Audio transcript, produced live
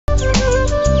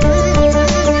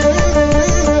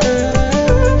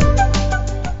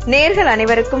நேயர்கள்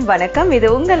அனைவருக்கும் வணக்கம். இது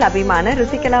உங்கள் அபிமான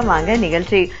ருசிக்கலாம் வாங்க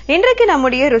நிகழ்ச்சி. இன்றைக்கு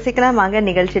நம்முடைய ருசிக்கலாம் வாங்க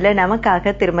நிகழ்ச்சியில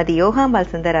நமக்காக திருமதி யோகாம்பாள்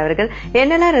சுந்தர் அவர்கள்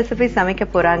என்னெல்லாம் ரெசிபி சமைக்க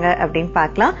போறாங்க அப்படின்னு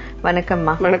பார்க்கலாம்.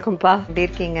 வணக்கம்மா. வணக்கம்ப்பா. எப்படி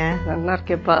இருக்கீங்க? நல்லா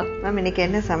இருக்கேப்பா. மேம், இன்னைக்கு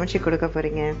என்ன சமைச்சு கொடுக்க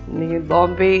போறீங்க? நீங்க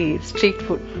Bombay street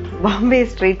food. Bombay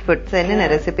street foods என்னென்ன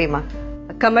ரெசிபிமா?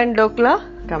 Come on dhokla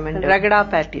ரகடா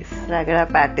patties. ரகடா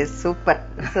patties super.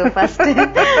 So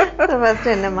first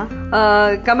என்னமா?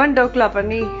 கமன் டோக்லா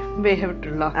பண்ணி வேக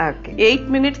விட்டுடலாம்.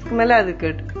 8 மினிட்ஸ்க்கு மேல அதுக்கு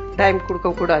டைம்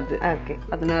கொடுக்க கூடாது.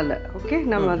 அதனால ஓகே,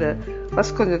 நம்ம அதை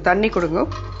ஃபர்ஸ்ட் கொஞ்சம் தண்ணி கொடுங்க.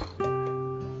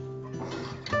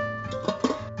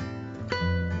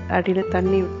 அடியில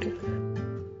தண்ணி விட்டு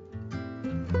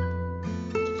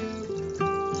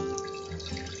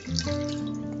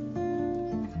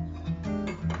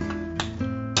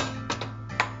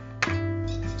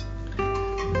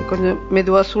கொஞ்சம்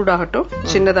மெதுவா சூடாகட்டும்.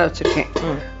 சின்னதா வச்சிருக்கேன்.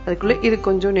 அதுக்குள்ள இது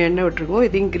கொஞ்சம் எண்ணெய் விட்டுருக்கோம்.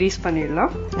 இதையும் கிரீஸ்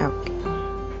பண்ணிடலாம்.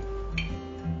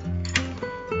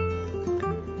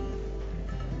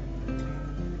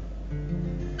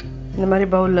 இந்த மாதிரி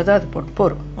பவுல்ல தான் அது போட்டு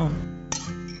போறோம்.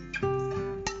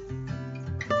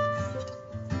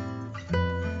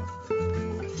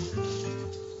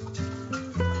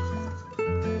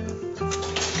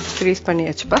 கிரீஸ்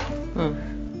பண்ணியாச்சுப்பா.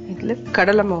 இதுல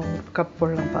கடலை மாவு கப்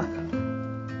போடலாம்ப்பா.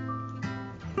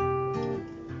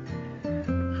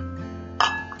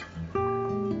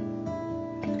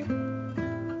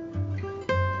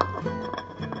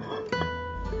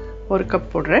 ஒரு கப்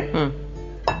போடுறேன்.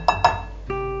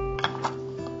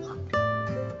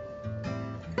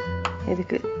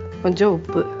 இதுக்கு கொஞ்சம்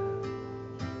உப்பு,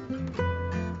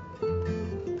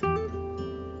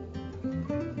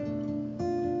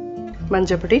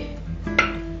 மஞ்சப்பொடி,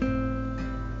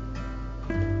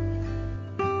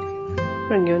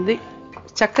 இங்க வந்து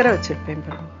சர்க்கரை வச்சிருப்பேன்.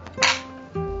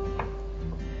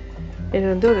 இது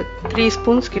வந்து ஒரு 3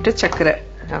 ஸ்பூன்ஸ் கிட்ட சர்க்கரை.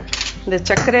 இந்த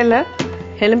சர்க்கரையில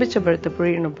எலும்பிச்சம்பழத்தை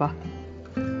புழியணும்பா.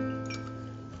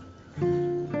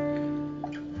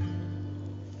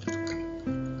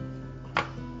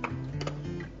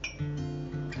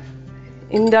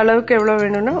 இந்த அளவுக்கு எவ்வளவு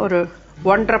வேணும்னா ஒரு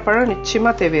 1.5 பழம்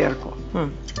நிச்சயமா தேவையா இருக்கும்.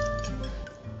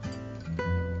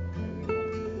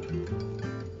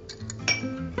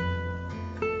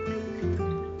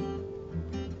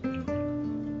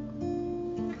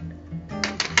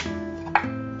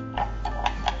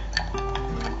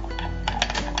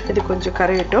 இது கொஞ்சம்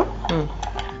கரையட்டும்.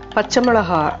 பச்சை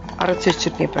மிளகா அரைச்சி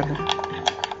வச்சிருக்கேன் பாருங்க.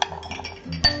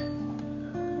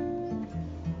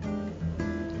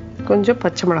 கொஞ்சம்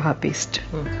பச்சை மிளகா பேஸ்ட்.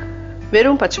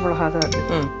 வெறும் பச்சை மிளகா தான் அது.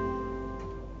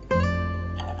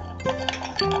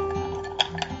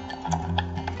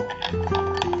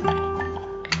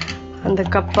 அந்த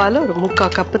கப்பால ஒரு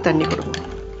 3/4 கப்பு தண்ணி கொடுங்க.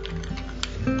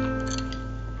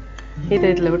 இதை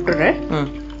இதுல விட்டுறேன்.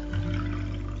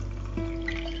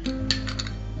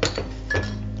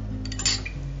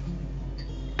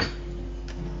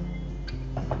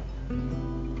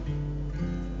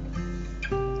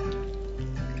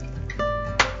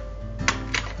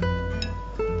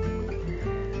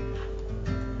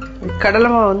 கடலை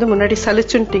மாவு வந்து முன்னாடி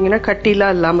சலிச்சுட்டீங்கன்னா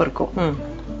கட்டிலாம் இல்லாம இருக்கும்.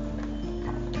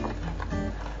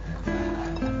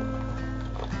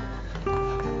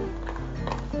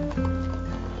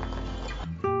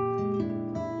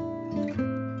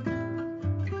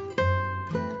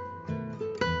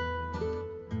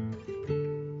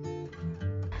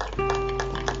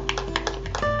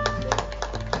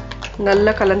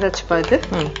 நல்லா கலந்தாச்சுப்பா. இது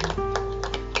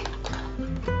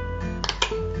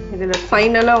இதுல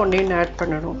ஃபைனலா ஒன்னையும் ஆட்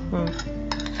பண்ணணும்.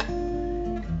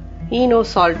 ஈனோ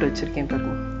சால்ட் வச்சிருக்கேன்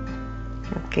பாருங்க.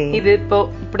 இது இப்போ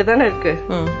இப்படிதானே இருக்கு.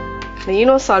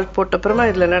 ஈனோ சால்ட் போட்ட அப்புறமா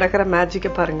இதுல நடக்கிற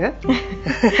மேஜிக்க பாருங்க.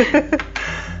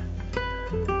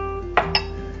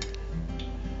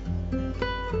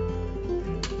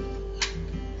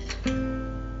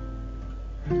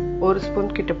 ஒரு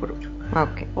ஸ்பூன் கிட்ட போடும்.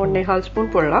 1.25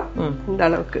 ஸ்பூன் போடலாம். இந்த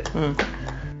அளவுக்கு.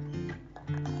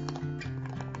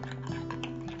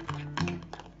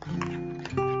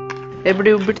 எப்படி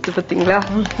உப்பிடுத்து பாத்தீங்களா?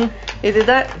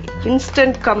 இதுதான்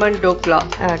இன்ஸ்டன்ட் கமன் டோக்லா.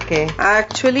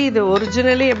 ஆக்சுவலி இது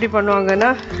ஒரிஜினலி எப்படி பண்ணுவாங்கன்னா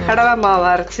கடலை மாவு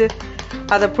அரைச்சு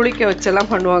அதை புளிக்க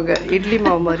வச்செல்லாம் பண்ணுவாங்க, இட்லி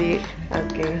மாவு மாதிரி.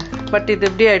 பட் இது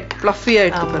எப்படி ஃப்ளஃபி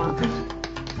ஆயிடுச்சு.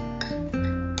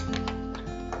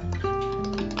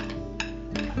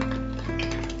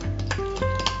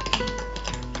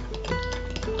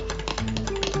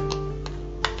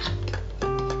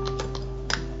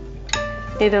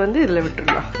 இதை வந்து இதுல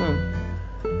விட்டுடலாம்.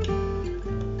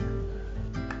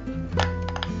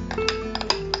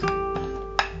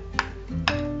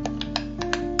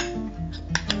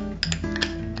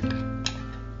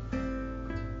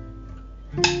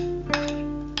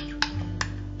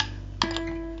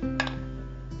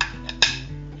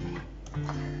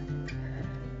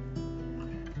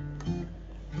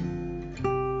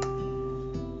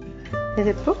 இது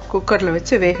இப்போ குக்கர்ல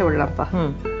வச்சு வேக விடலாம்ப்பா.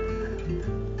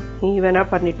 ஈவனா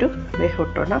பண்ணிட்டு வேக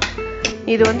விட்டோம்னா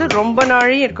இது வந்து ரொம்ப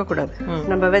நாளையும் இருக்கக்கூடாது.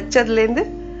 நம்ம வச்சதுல இருந்து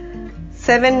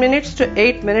 7 minutes to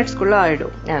 8 minutes குள்ள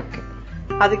ஆயிடும்.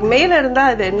 அதுக்கு மேல இருந்தா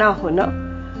அது என்ன ஆகும்னா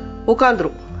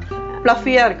உட்காந்துரும்,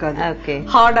 பிளஃபியா இருக்காது,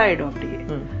 ஹார்ட் ஆயிடும். அப்படியே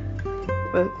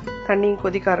தண்ணி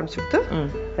கொதிக்க ஆரம்பிச்சுட்டு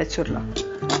வச்சிடலாம்.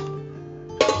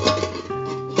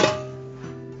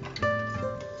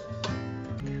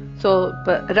 சோ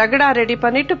இப்ப ரகடா ரெடி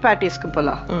பண்ணிட்டு பேட்டிஸ்க்கு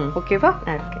போலாம். ஓகேவா?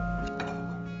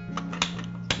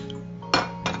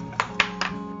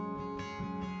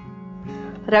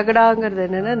 ரகடாங்கிறது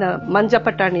என்னன்னா மஞ்ச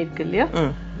பட்டாணி இருக்கு இல்லையா,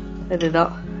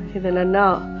 இதுதான். இது என்னன்னா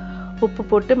உப்பு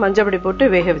போட்டு மஞ்சப்பொடி போட்டு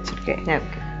வேக வச்சிருக்கேன்.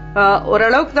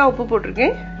 ஓரளவுக்கு தான் உப்பு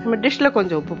போட்டிருக்கேன். நம்ம டிஷ்ல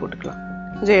கொஞ்சம் உப்பு போட்டுக்கலாம்.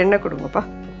 கொஞ்சம் எண்ணெய் கொடுங்கப்பா.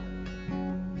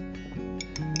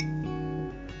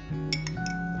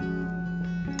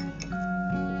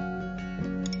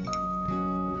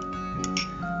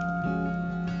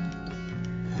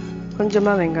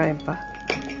 கொஞ்சமா வெங்காயம்ப்பா.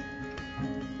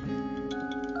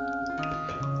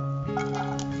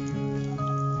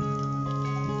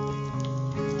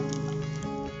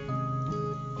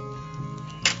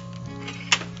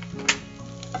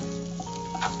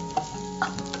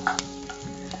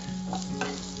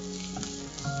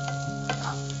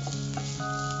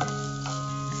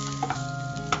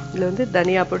 இதுல வந்து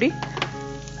தனியா பொடி,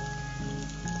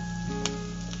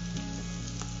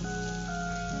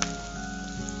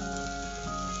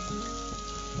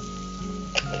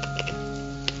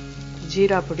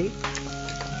 ஜீரா பொடி,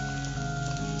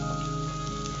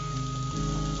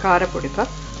 காரப்பொடிப்பா,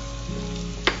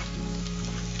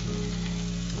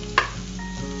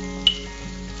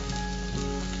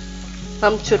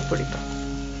 அம்ச்சூர் பொடிப்பா.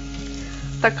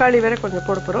 தக்காளி வேற கொஞ்சம்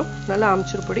போட போறோம். நல்லா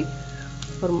அம்ச்சூர் பொடி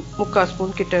ஒரு 3/4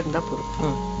 ஸ்பூன் கிட்ட இருந்தா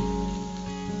போதும்.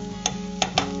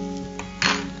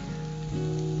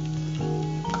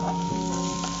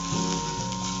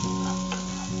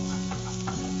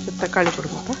 தக்காளி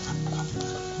போடுங்கப்பா.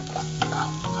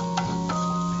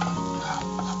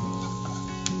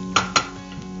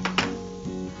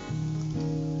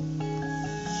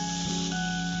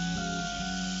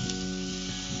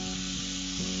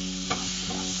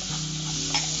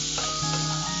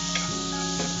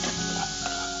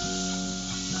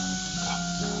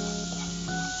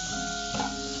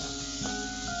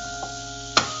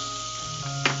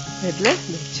 இதுல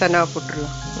சனா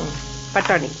போட்டுடலாம்,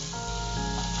 பட்டாணி.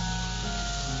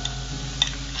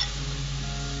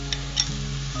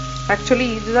 ஆக்சுவலி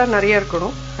இதுதான் நிறைய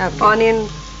இருக்கணும். ஆனியன்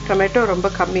டொமேட்டோ ரொம்ப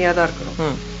கம்மியா தான்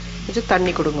இருக்கணும். கொஞ்சம்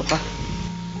தண்ணி கொடுங்கப்பா.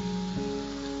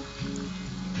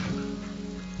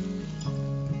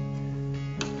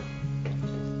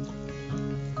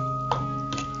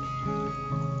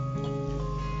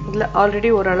 இதுல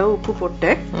ஆல்ரெடி ஓரளவு உப்பு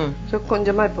போட்டேன். ஸோ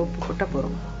கொஞ்சமா இப்ப உப்பு போட்டா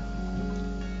போறோம்.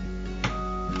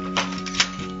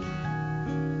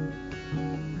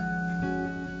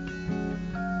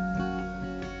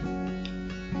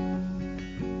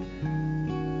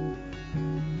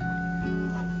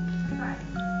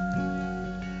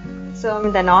 சோ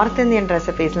இந்த நார்த் இந்தியன்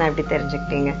ரெசிபிஸ்லாம் எப்படி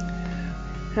தெரிஞ்சுக்கிட்டீங்க?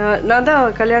 நான்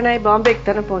தான் கல்யாணம் ஆகி பாம்பேக்கு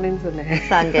தானே போனேன்னு சொன்னேன்.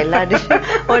 அங்க எல்லா டிஷ்ஷும்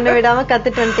ஒண்ணு விடாம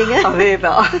கத்துட்டு வந்துட்டீங்க.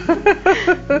 அதேதான்.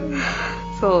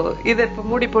 சோ இதை இப்ப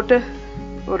மூடி போட்டு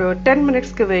ஒரு 10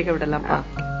 மினிட்ஸ்க்கு வேக விடலாம்ப்பா.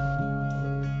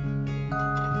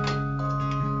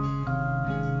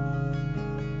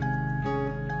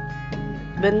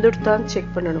 வெந்துடுதான்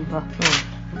செக் பண்ணணும்பா.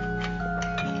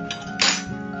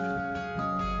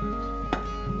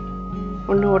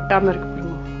 ஒண்ணு ஒட்டாம இருக்கு.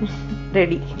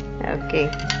 ரெடி. ஓகே,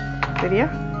 சரியா?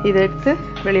 இதை எடுத்து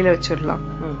வெளியில வச்சிடலாம்.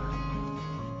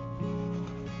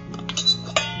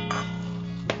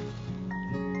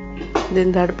 இது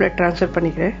இந்த அடுப்புல டிரான்ஸ்ஃபர்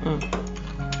பண்ணிக்கிறேன்.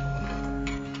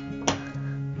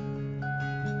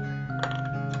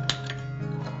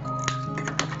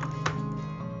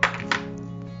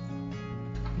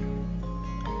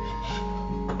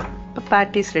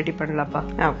 Patties ready பண்ணலாம்ப்பா.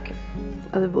 ஓகே,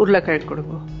 அது உருளைக்கிழங்கு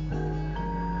கொடுங்க.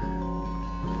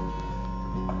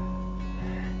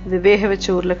 இது வேக வச்ச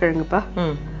உருளைக்கிழங்குப்பா.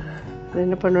 அது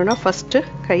என்ன பண்ணணும்னா ஃபர்ஸ்ட்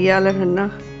கையால நல்லா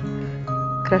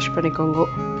கிரஷ் பண்ணிக்கோங்க.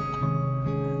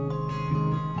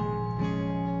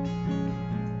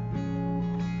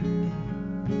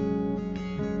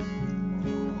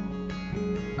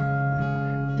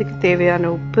 இதுக்கு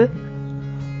தேவையான உப்பு,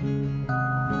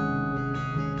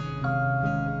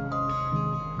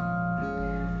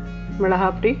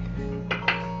 மிளகாப்பொடி,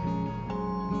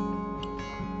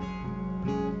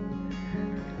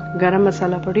 गरम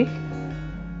मसाला பொடி,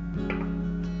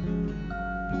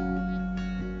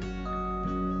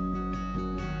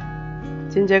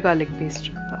 जिंजर गार्लिक पेस्ट,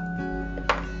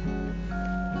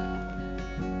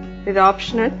 இது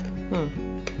ஆப்ஷனல்.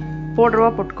 போடுறவா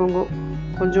போட்டுக்கோங்க,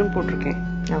 கொஞ்சம் போட்டிருக்கேன்.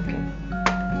 ஓகே.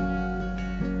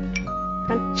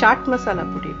 சாட் மசாலா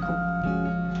பொடி இருக்கும்.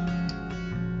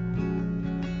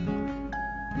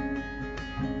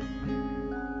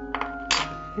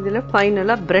 இதுல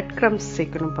ஃபைனலா பிரெட் கிரம்ஸ்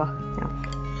சேர்க்கணும்பா.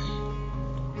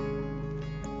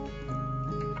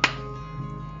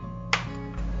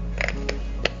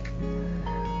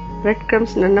 பிரெட்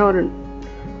கிரம்ஸ் நல்லா ஒரு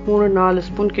 3-4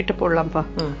 ஸ்பூன் கிட்ட போடலாம்ப்பா.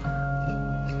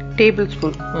 Table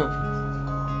spoon.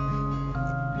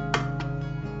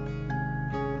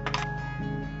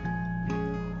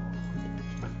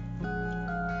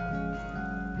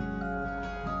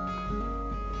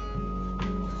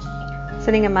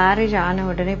 நீங்க மேரேஜ் ஆன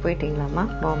உடனே போயிட்டீங்களாமா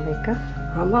பாம்பேக்கு?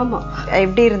 ஆமாமா.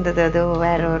 எப்படி இருந்தது அது?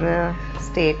 வேற ஒரு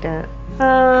ஸ்டேட்.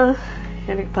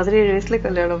 எனக்கு 17 வயசுல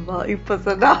கல்யாணம்பா. இப்ப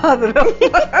சொன்னா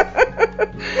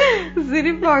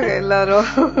சிரிப்பாங்க எல்லாரும்.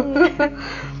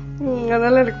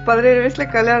 அதனால எனக்கு 17 வயசுல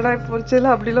கல்யாணம்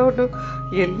போச்சுல. அப்படிலாம் ஒன்றும்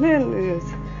என்ன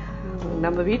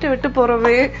நம்ம வீட்டை விட்டு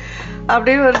போறோமே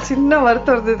அப்படியே ஒரு சின்ன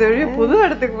வருத்தம் இருந்தது. புது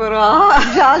இடத்துக்கு போறோம்,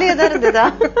 ஜாலியா தான் இருந்ததா?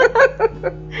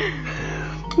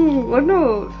 ஒன்னும்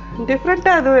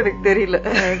டிஃபரெண்டா அதுவும் எனக்கு தெரியல.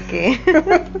 ஓகே.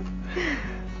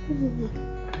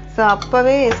 சோ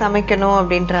அப்பவே சமைக்கணும்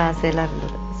அப்படின்ற ஆசையெல்லாம்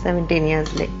இருந்தது 17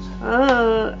 இயர்ஸ்ல?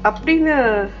 அப்படின்னு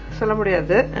சொல்ல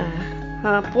முடியாது.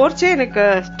 போர்ச்சே எனக்கு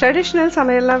ட்ரெடிஷனல்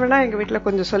சமையல்லாம் வேணா எங்க வீட்டுல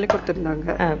கொஞ்சம் சொல்லி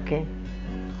கொடுத்துருந்தாங்க. ஓகே.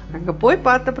 அங்க போய்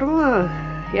பார்த்தப்புறமா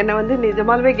என்ன வந்து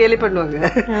நிஜமாலுமே கேலி பண்ணுவாங்க.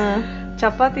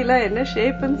 சப்பாத்தி எல்லாம் என்ன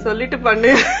ஷேப்னு சொல்லிட்டு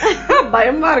பண்ணு,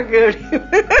 பயமா இருக்கு.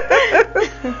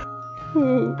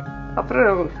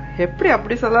 அப்புறம் எப்படி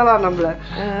அப்படி சொல்லலாம் நம்மள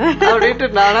அப்படின்ட்டு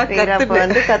நானா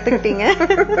கத்துக்கிட்டீங்க.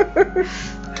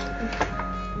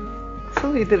 சோ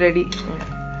இது ரெடி.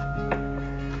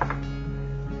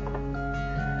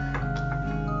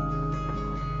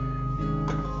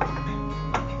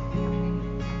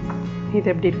 இது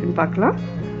எப்படி இருக்குன்னு பார்க்கலாம்.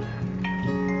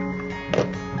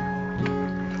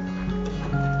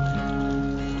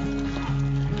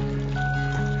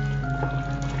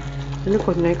 இன்னும்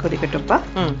கொஞ்ச நேரம் கொதிக்கட்டும்ப்பா.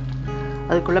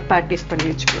 அதுக்குள்ள பேட்டிஸ் பண்ணி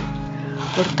வச்சுக்கலாம்.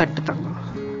 ஒரு தட்டு தாங்க.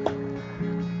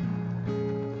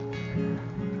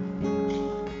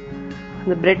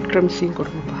 அந்த பிரெட் கிரம்ஸையும்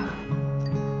கொடுங்கப்பா.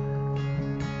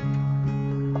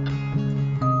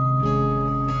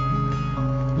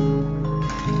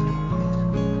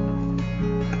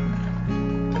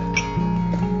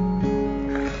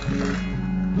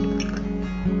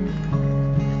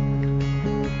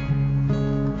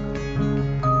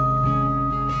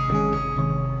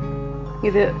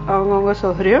 இது அவங்கவுங்க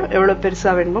சௌகரியம், எவ்வளவு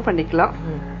பெருசா வேணுமோ பண்ணிக்கலாம்.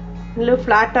 இல்ல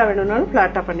பிளாட்டா வேணும்னாலும்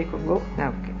பிளாட்டா பண்ணிக்கோங்க.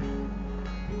 ஓகே.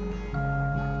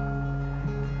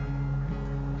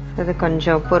 அது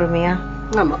கொஞ்சம் பொறுமையா.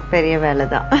 ஆமா, பெரிய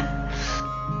வேலைதான்.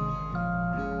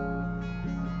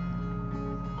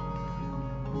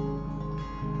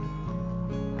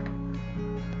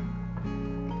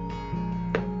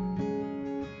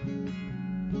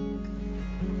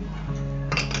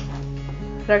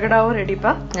 ரகடாவும்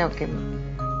ரெடிப்பா. ஓகே.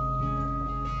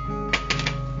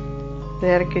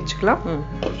 இறக்கி வச்சுக்கலாம்.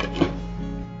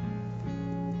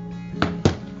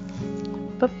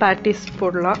 இப்ப பேட்டிஸ்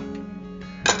போடலாம்.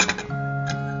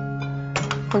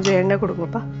 கொஞ்சம் எண்ணெய்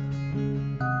கொடுங்கப்பா.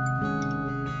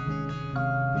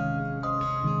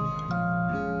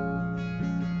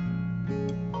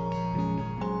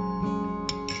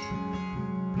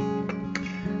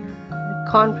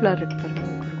 கார்ன்ஃபிளவர் இருக்கு பாருங்க.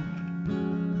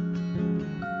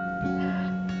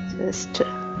 ஜஸ்ட்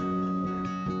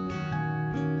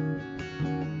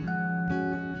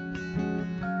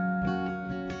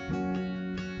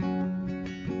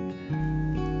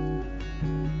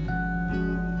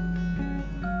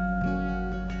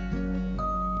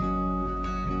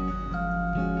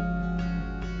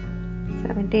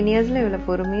இவ்வளவு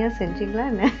பொறுமையா செஞ்சீங்களா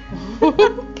என்ன?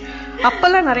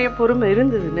 அப்பெல்லாம் நிறைய பொறுமை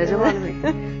இருந்தது நிஜமாலுமே.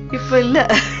 இப்ப இல்ல.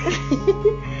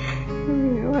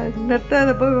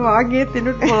 அதை போய் வாங்கியே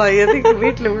தின்னுட்டு போலாம். எதுக்கு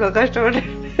வீட்டுல இவ்வளவு கஷ்டப்பட்டு.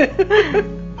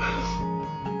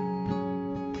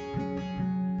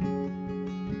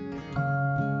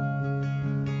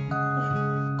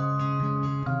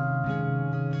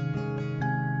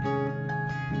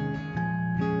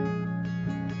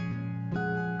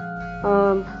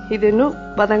 இது இன்னும்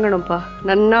வதங்கணும்ப்பா.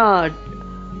 நல்லா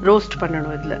ரோஸ்ட்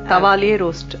பண்ணணும். இதுல தவாலியே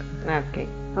ரோஸ்ட். ஓகே.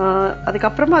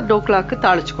 அதுக்கப்புறமா டோக்லாக்கு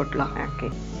தாளிச்சு கொட்டலாம். ஓகே.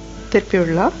 திருப்பி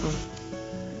விடலாம்.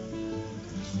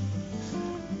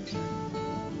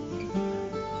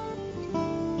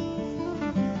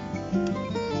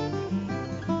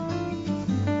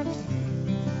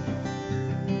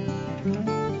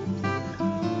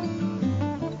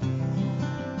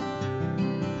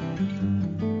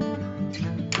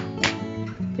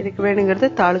 இதுக்கு வேணுங்கிறது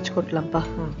தாளிச்சு கொட்டலாம்ப்பா.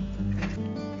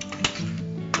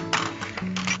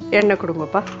 எண்ணெய்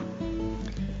கொடுங்கப்பா.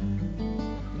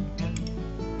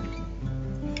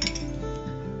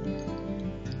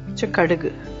 கடுகு,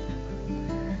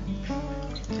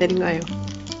 பெருங்காயம்,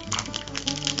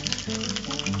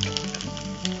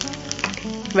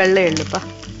 வெள்ளை எள்ளுப்பா,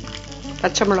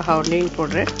 பச்சை மிளகா ஒன்றையும்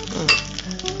போடுறேன்.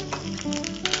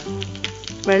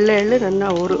 வெள்ளை எள்ளு நல்லா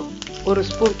ஒரு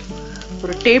ஸ்பூன்,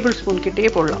 ஒரு டேபிள் ஸ்பூன் கிட்டே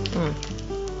போடலாம்.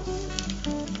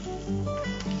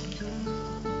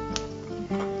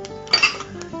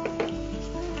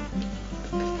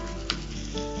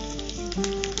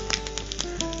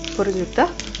 புரிஞ்சுட்டா?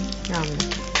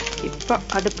 இப்போ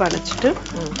அடுப்பு அணைச்சிட்டு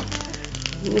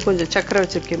இன்னும் கொஞ்சம் சக்கரை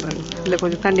வச்சிருக்கேன் பாருங்க, இல்லை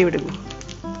கொஞ்சம் தண்ணி விடுங்க.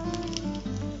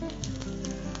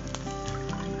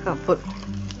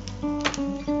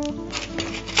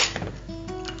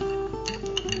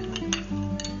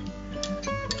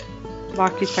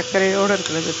 பாக்கி சர்க்கரையோட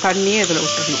இருக்கிறது தண்ணியே இதில்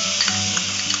விட்டுடணும்.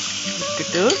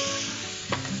 விட்டுட்டு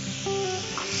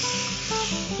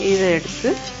இதை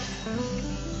எடுத்து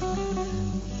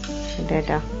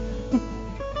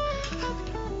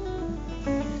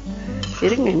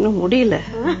இருங்க, இன்னும் முடியல.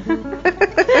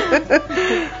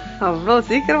 அவ்வளவு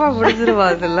சீக்கிரமா முடிஞ்சிருவா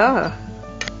இதெல்லாம்.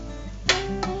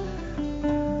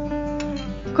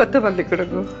 கொத்தமல்லி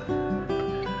கொடுங்க.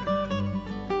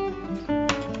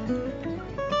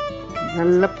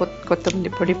 நல்ல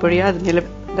கொத்தமல்லி பொடி பொடியா அது நில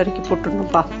நறுக்கி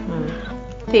போட்டுடணும்ப்பா.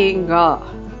 தேங்காய்,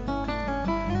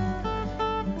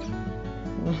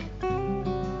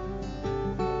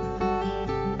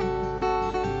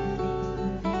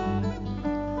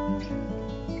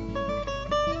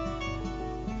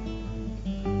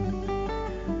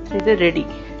 இது ரெடி.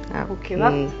 ஓகேவா?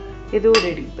 இதுவும்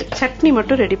ரெடி. சட்னி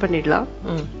மட்டும் ரெடி பண்ணிடலாம்.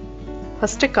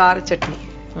 ஃபர்ஸ்ட் கார சட்னி,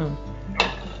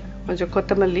 கொஞ்சம்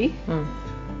கொத்தமல்லி,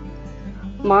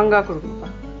 மாங்காய் கொடுப்பா,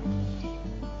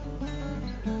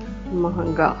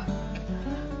 மாங்காய்,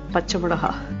 பச்சை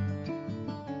மிளகா,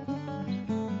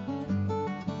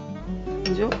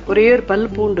 கொஞ்சம் ஒரே ஒரு பல்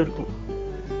பூண்டு இருக்கும்,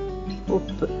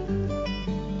 உப்பு,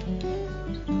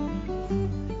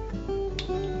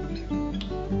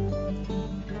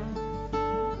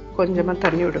 கொஞ்சமா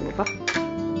தண்ணி விடுங்கப்பா.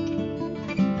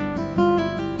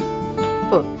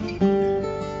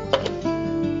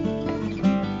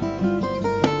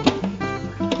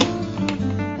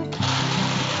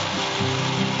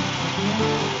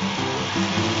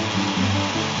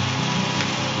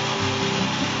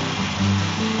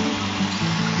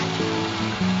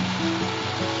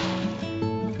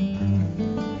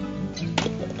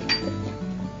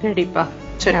 ரெடிப்பா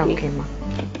சட்னி. ஓகேம்மா.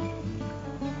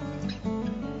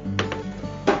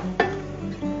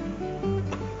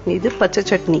 இது பச்சை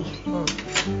சட்னி.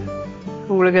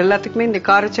 உங்களுக்கு எல்லாத்துக்குமே இந்த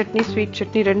கார சட்னி, ஸ்வீட்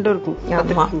சட்னி ரெண்டும் இருக்கும்.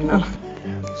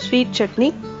 ஸ்வீட் சட்னி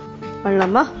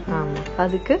பண்ணலாமா?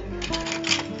 அதுக்கு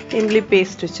இம்லி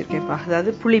பேஸ்ட் வச்சிருக்கேன்ப்பா,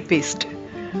 அதாவது புளி பேஸ்ட்.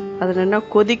 அது நல்லா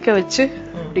கொதிக்க வச்சு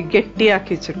இப்படி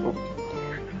கெட்டியாக்கி வச்சிருக்கோம்.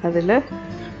 அதில்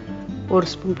ஒரு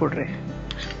ஸ்பூன் போடுறேன்.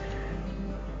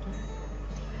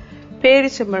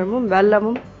 பேரிச்சம்பழமும்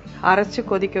வெல்லமும் அரைச்சு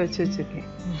கொதிக்க வச்சு வச்சிருக்கேன்.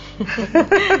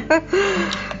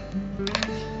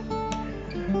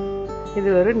 இது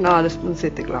ஒரு 4 ஸ்பூன்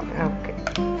சேர்த்துக்கலாம். ஓகே.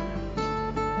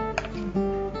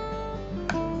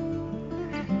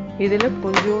 இதுல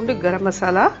கொஞ்சோண்டு கரம்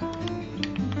மசாலா,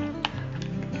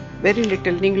 வெரி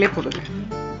லிட்டில், நீங்களே போடுங்க.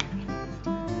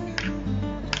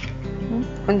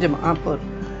 கொஞ்சமா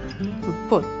போதும்.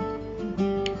 போதும்.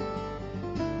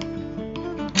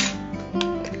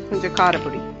 கொஞ்சம்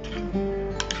காரப்பொடி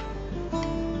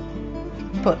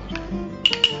போதும்.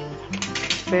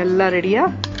 எல்லாம் ரெடியா?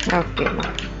 ஓகே.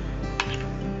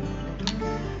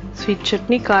 ஸ்வீட்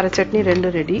சட்னி, கார சட்னி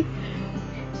ரெண்டும் ரெடி.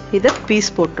 இதை பீஸ்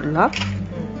போட்டுடலாம்.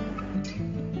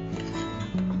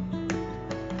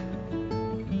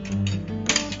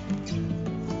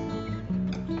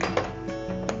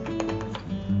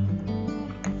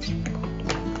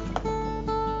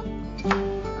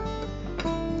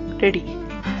 ரெடி.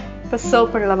 இப்போ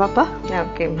சர்வ் பண்ணலாமாப்பா?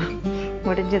 ஓகேம்மா,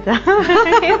 முடிஞ்சதா?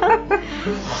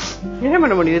 என்ன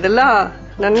பண்ண முடியும், இதெல்லாம்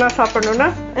நல்லா சாப்பிடணும்னா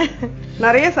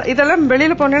நிறைய இதெல்லாம்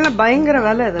வெளியில போனா பயங்கர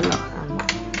வேலை. இதெல்லாம்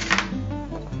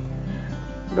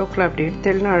டோக்லா அப்படி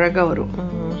எடுத்தேன்னா அழகா வரும்.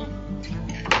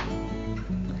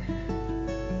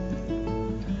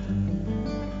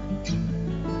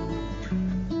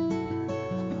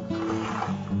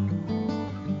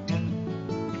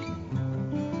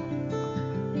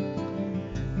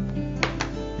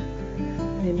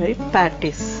 அதே மாதிரி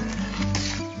பேட்டிஸ்.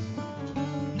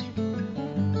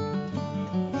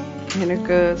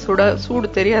 எனக்கு சூடு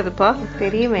தெரியாதுப்பா.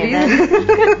 தெரியுமே.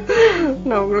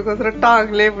 நான் உங்களுக்கு ஒரு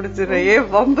டாங்லே பிடிச்சிடுறேன். ஏன்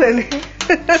வம்பு.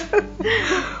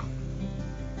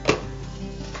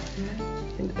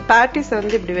 பேட்டிஸ்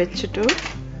வந்து இப்படி வச்சுட்டு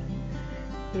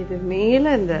இது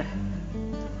மேல இந்த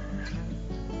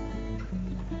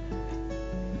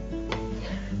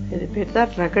இது பேர்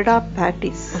தான் ரகடா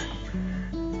பேட்டிஸ்.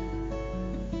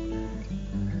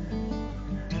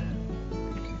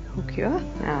 ஓகேவா?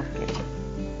 Okay.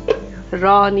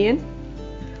 raw onion,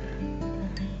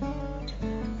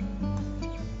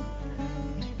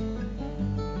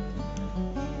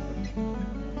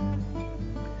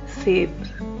 save,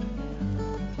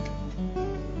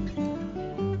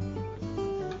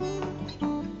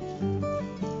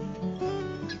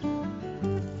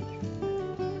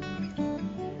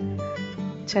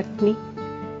 chutney,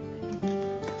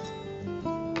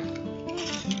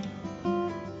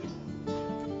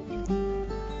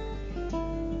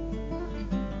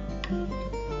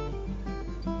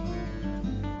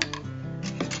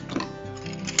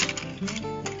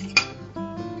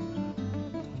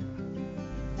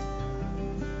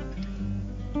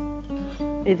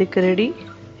 இதுக்கு ரெடி.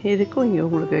 இதுக்கும் இங்க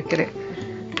உங்களுக்கு வைக்கிறேன்.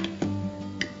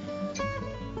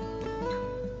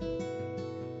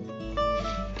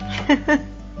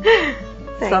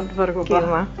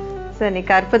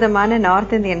 இன்னைக்கு அற்புதமான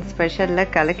நார்த் இந்தியன் ஸ்பெஷல்ல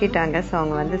கலக்கிட்டாங்க. ஸோ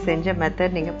அவங்க வந்து செஞ்ச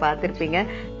மெத்தட் நீங்க பார்த்திருப்பீங்க.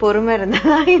 பொறுமை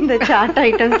இருந்தா இந்த சாட்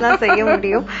ஐட்டம்ஸ் எல்லாம் செய்ய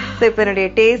முடியும். ஸோ இப்ப என்னுடைய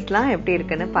டேஸ்ட்லாம் எப்படி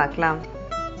இருக்குன்னு பார்க்கலாம்.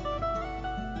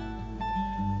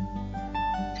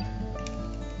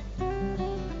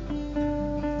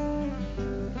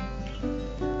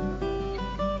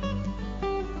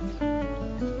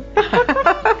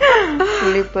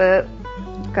 புளிப்பு,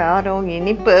 காரம்,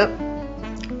 இனிப்பு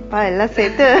எல்லாம்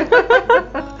சேர்த்து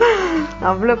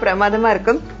அவ்வளவு பிரமாதமா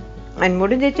இருக்கும். அண்ட்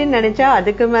முடிஞ்சிச்சுன்னு நினைச்சா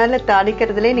அதுக்கு மேல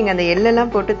தாளிக்கிறதுல நீங்க அந்த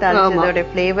எள்ளெல்லாம் போட்டு தாளிச்சதோட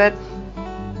பிளேவர்,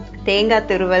 தேங்காய்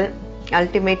துருவல்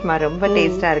அல்டிமேட் ரொம்ப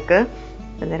டேஸ்டா இருக்கு.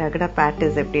 அந்த ரகடா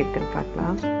பேட்டிஸ் எப்படி இருக்குன்னு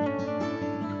பார்க்கலாம்.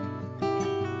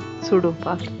 சுடும்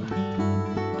பார்க்கலாம்.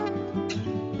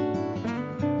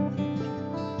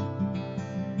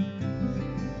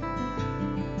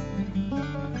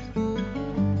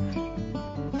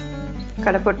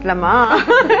 கடை போட்டலாமா?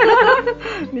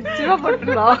 நிச்சயமா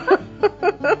போட்டுலாம்.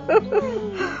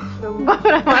 ரொம்ப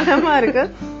பிரமாதமா இருக்கு.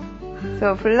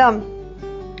 ஸோ ஃபுல்லா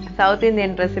சவுத்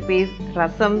இந்தியன் ரெசிபிஸ்,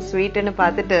 ரசம், ஸ்வீட்னு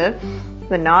பார்த்துட்டு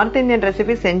நார்த் இந்தியன்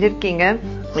ரெசிபி செஞ்சிருக்கீங்க.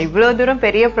 இவ்வளவு தூரம்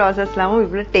பெரிய ப்ராசஸ்லாமும்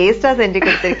இவ்வளவு டேஸ்டா செஞ்சு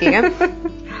கொடுத்துருக்கீங்க.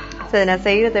 நான்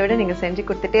செய்யறதை விட நீங்க செஞ்சு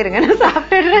கொடுத்துட்டே இருங்க, நான்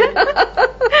சாப்பிடுறேன்.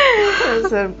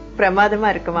 பிரமாதமா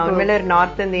இருக்குமா? உண்மையில ஒரு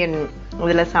நார்த் இந்தியன்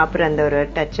இதுல சாப்பிடுற அந்த ஒரு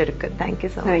டச் இருக்கு. Thank you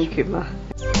so much. தேங்க்யூமா.